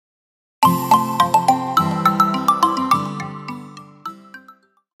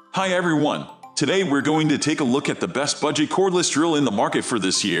Hi everyone! Today we're going to take a look at the best budget cordless drill in the market for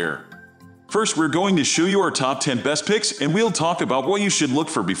this year. First, we're going to show you our top 10 best picks, and we'll talk about what you should look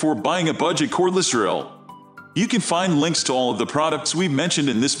for before buying a budget cordless drill. You can find links to all of the products we've mentioned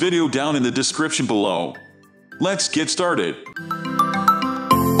in this video down in the description below. Let's get started.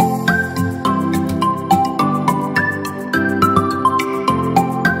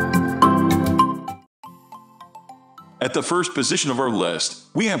 At the first position of our list,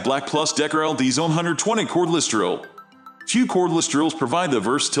 we have BLACK+DECKER LD Zone 120 cordless drill. Few cordless drills provide the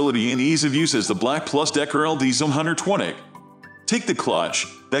versatility and ease of use as the BLACK+DECKER LD Zone 120. Take the clutch,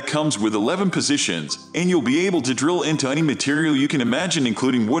 that comes with 11 positions, and you'll be able to drill into any material you can imagine,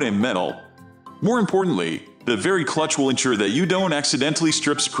 including wood and metal. More importantly, the very clutch will ensure that you don't accidentally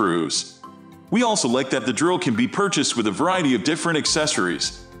strip screws. We also like that the drill can be purchased with a variety of different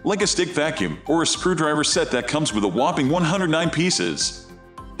accessories, like a stick vacuum or a screwdriver set that comes with a whopping 109 pieces.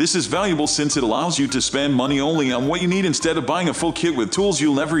 This is valuable since it allows you to spend money only on what you need instead of buying a full kit with tools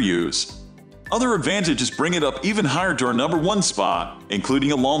you'll never use. Other advantages bring it up even higher to our number 1 spot,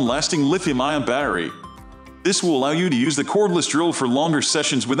 including a long-lasting lithium-ion battery. This will allow you to use the cordless drill for longer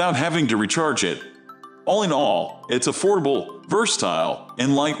sessions without having to recharge it. All in all, it's affordable, versatile,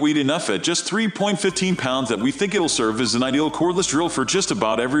 and lightweight enough at just 3.15 pounds that we think it'll serve as an ideal cordless drill for just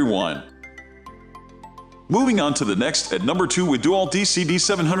about everyone. Moving on to the next, at number 2 with DEWALT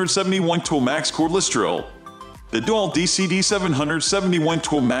DC-D771 Tool Max cordless drill. The DEWALT DC-D771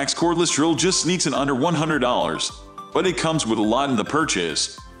 Tool Max cordless drill just sneaks in under $100, but it comes with a lot in the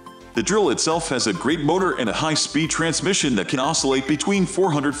purchase. The drill itself has a great motor and a high-speed transmission that can oscillate between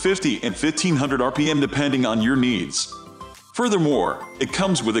 450 and 1500 RPM depending on your needs. Furthermore, it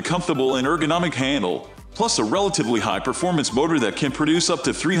comes with a comfortable and ergonomic handle, plus a relatively high-performance motor that can produce up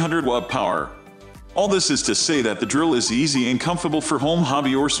to 300 watt power. All this is to say that the drill is easy and comfortable for home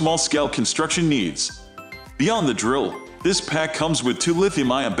hobby or small-scale construction needs. Beyond the drill, this pack comes with 2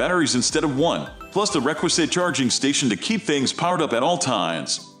 lithium-ion batteries instead of 1, plus the requisite charging station to keep things powered up at all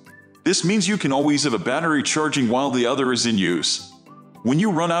times. This means you can always have a battery charging while the other is in use. When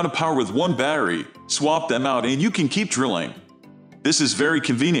you run out of power with one battery, swap them out and you can keep drilling. This is very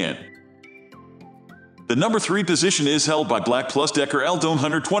convenient. The number 3 position is held by BLACK+DECKER LD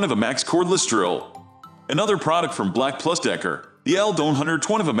 120 Max cordless drill. Another product from BLACK+DECKER, the LD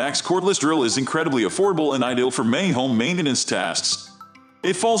 120 Max cordless drill is incredibly affordable and ideal for many home maintenance tasks.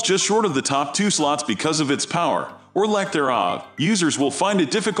 It falls just short of the top 2 slots because of its power, or lack thereof. Users will find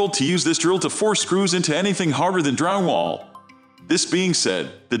it difficult to use this drill to force screws into anything harder than drywall. This being said,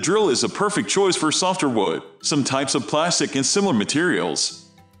 the drill is a perfect choice for softer wood, some types of plastic and similar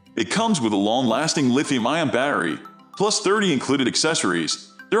materials. It comes with a long-lasting lithium-ion battery, plus 30 included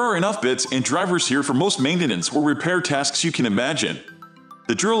accessories. There are enough bits and drivers here for most maintenance or repair tasks you can imagine.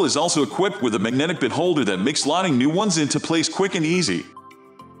 The drill is also equipped with a magnetic bit holder that makes slotting new ones into place quick and easy.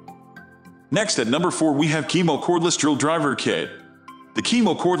 Next, at number 4 we have KIMO Cordless Drill Driver Kit. The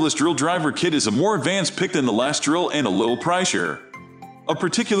KIMO Cordless Drill Driver Kit is a more advanced pick than the last drill and a little pricier. Of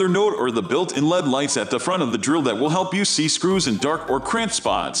particular note are the built-in LED lights at the front of the drill that will help you see screws in dark or cramped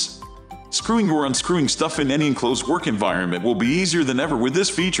spots. Screwing or unscrewing stuff in any enclosed work environment will be easier than ever with this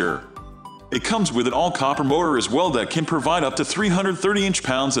feature. It comes with an all-copper motor as well that can provide up to 330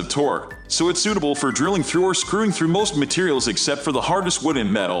 inch-pounds of torque, so it's suitable for drilling through or screwing through most materials except for the hardest wood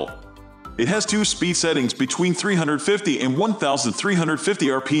and metal. It has 2 speed settings between 350 and 1350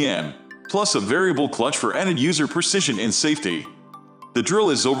 RPM, plus a variable clutch for added user precision and safety. The drill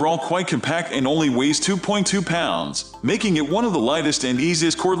is overall quite compact and only weighs 2.2 pounds, making it one of the lightest and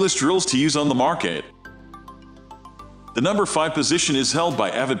easiest cordless drills to use on the market. The number 5 position is held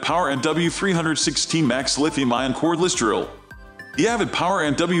by Avid Power MW316 Max Lithium-Ion cordless drill. The Avid Power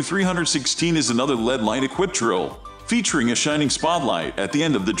MW316 is another LED light-equipped drill, featuring a shining spotlight at the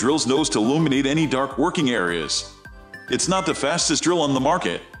end of the drill's nose to illuminate any dark working areas. It's not the fastest drill on the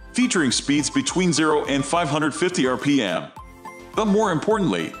market, featuring speeds between 0 and 550 RPM. But more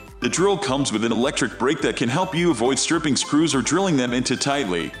importantly, the drill comes with an electric brake that can help you avoid stripping screws or drilling them into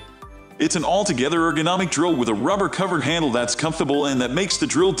tightly. It's an altogether ergonomic drill with a rubber-covered handle that's comfortable and that makes the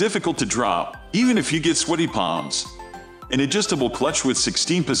drill difficult to drop, even if you get sweaty palms. An adjustable clutch with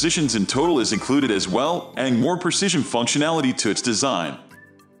 16 positions in total is included as well, adding more precision functionality to its design.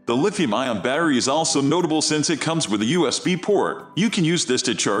 The lithium-ion battery is also notable since it comes with a USB port. You can use this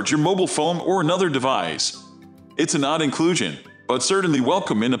to charge your mobile phone or another device. It's an odd inclusion, but certainly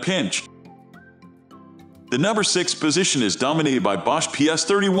welcome in a pinch. The number 6 position is dominated by Bosch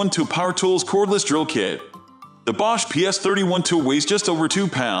PS31 Power Tools Cordless Drill Kit. The Bosch PS31 tool weighs just over 2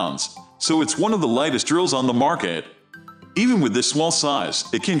 pounds, so it's one of the lightest drills on the market. Even with this small size,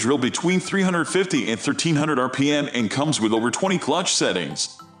 it can drill between 350 and 1300 RPM and comes with over 20 clutch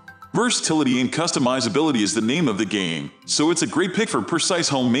settings. Versatility and customizability is the name of the game, so it's a great pick for precise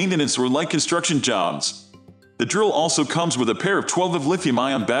home maintenance or light construction jobs. The drill also comes with a pair of 12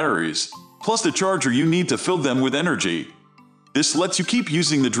 lithium-ion batteries, plus the charger you need to fill them with energy. This lets you keep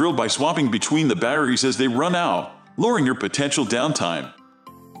using the drill by swapping between the batteries as they run out, lowering your potential downtime.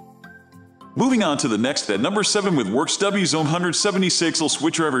 Moving on to the next at number 7 with WORX W-Zone 176L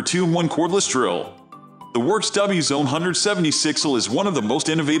Switchdriver 2-in-1 Cordless Drill. The WORX W-Zone 176L is one of the most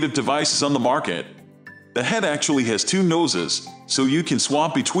innovative devices on the market. The head actually has 2 noses, so you can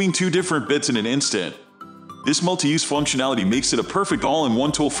swap between 2 different bits in an instant. This multi-use functionality makes it a perfect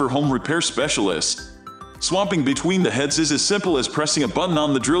all-in-one tool for home repair specialists. Swapping between the heads is as simple as pressing a button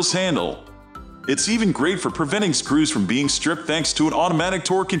on the drill's handle. It's even great for preventing screws from being stripped thanks to an automatic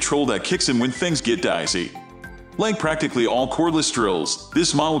torque control that kicks in when things get dicey. Like practically all cordless drills,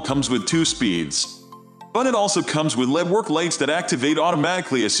 this model comes with 2 speeds. But it also comes with LED work lights that activate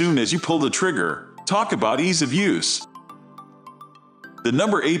automatically as soon as you pull the trigger. Talk about ease of use. The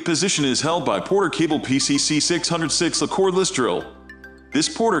number 8 position is held by Porter Cable PCC606 cordless drill. This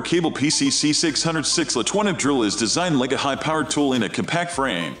Porter Cable PCC606 20 drill is designed like a high-powered tool in a compact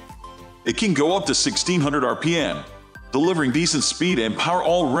frame. It can go up to 1600 RPM, delivering decent speed and power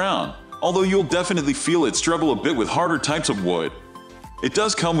all around, although you'll definitely feel it struggle a bit with harder types of wood. It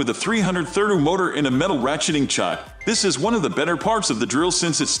does come with a 330 motor and a metal ratcheting chuck. This is one of the better parts of the drill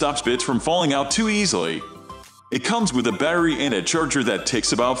since it stops bits from falling out too easily. It comes with a battery and a charger that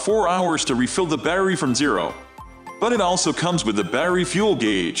takes about 4 hours to refill the battery from zero. But it also comes with a battery fuel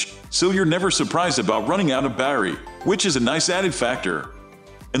gauge, so you're never surprised about running out of battery, which is a nice added factor.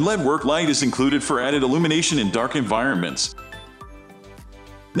 And LED work light is included for added illumination in dark environments.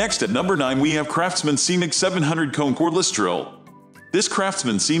 Next at number 9 we have CRAFTSMAN CMIX 700 Cone Cordless Drill. This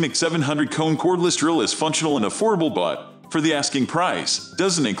CRAFTSMAN CMIX 700 Cone Cordless Drill is functional and affordable but, for the asking price,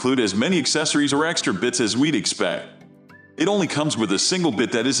 doesn't include as many accessories or extra bits as we'd expect. It only comes with a single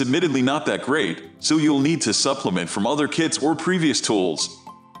bit that is admittedly not that great, so you'll need to supplement from other kits or previous tools.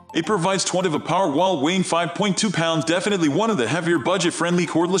 It provides 20 of power while weighing 5.2 pounds, definitely one of the heavier budget-friendly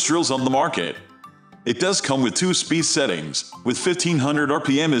cordless drills on the market. It does come with 2 speed settings, with 1500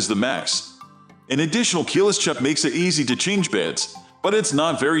 RPM as the max. An additional keyless chuck makes it easy to change bits, but it's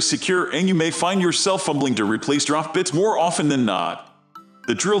not very secure and you may find yourself fumbling to replace dropped bits more often than not.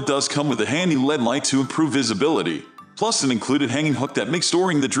 The drill does come with a handy LED light to improve visibility, plus an included hanging hook that makes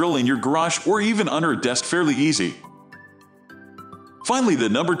storing the drill in your garage or even under a desk fairly easy. Finally, the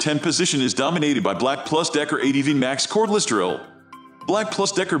number 10 position is dominated by BLACK+DECKER ADV Max Cordless Drill.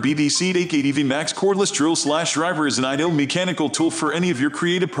 BLACK+DECKER BDC ADV Max Cordless Drill / Driver is an ideal mechanical tool for any of your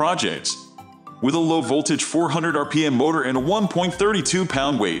creative projects. With a low voltage 400 RPM motor and a 1.32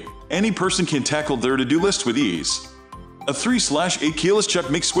 pound weight, any person can tackle their to-do list with ease. A 3/8 keyless chuck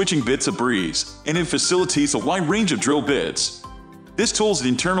makes switching bits a breeze, and it facilitates a wide range of drill bits. This tool's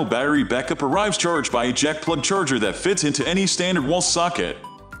internal battery backup arrives charged by a jack plug charger that fits into any standard wall socket.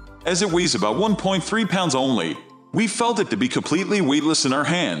 As it weighs about 1.3 pounds only, we felt it to be completely weightless in our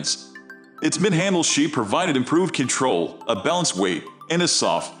hands. Its mid-handle shape provided improved control, a balanced weight, and a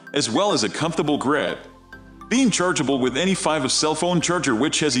soft, as well as a comfortable grip. Being chargeable with any 5 cell phone charger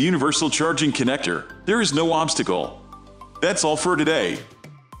which has a universal charging connector, there is no obstacle. That's all for today.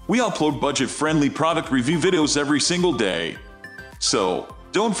 We upload budget-friendly product review videos every single day. So,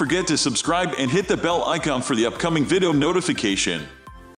 don't forget to subscribe and hit the bell icon for the upcoming video notification.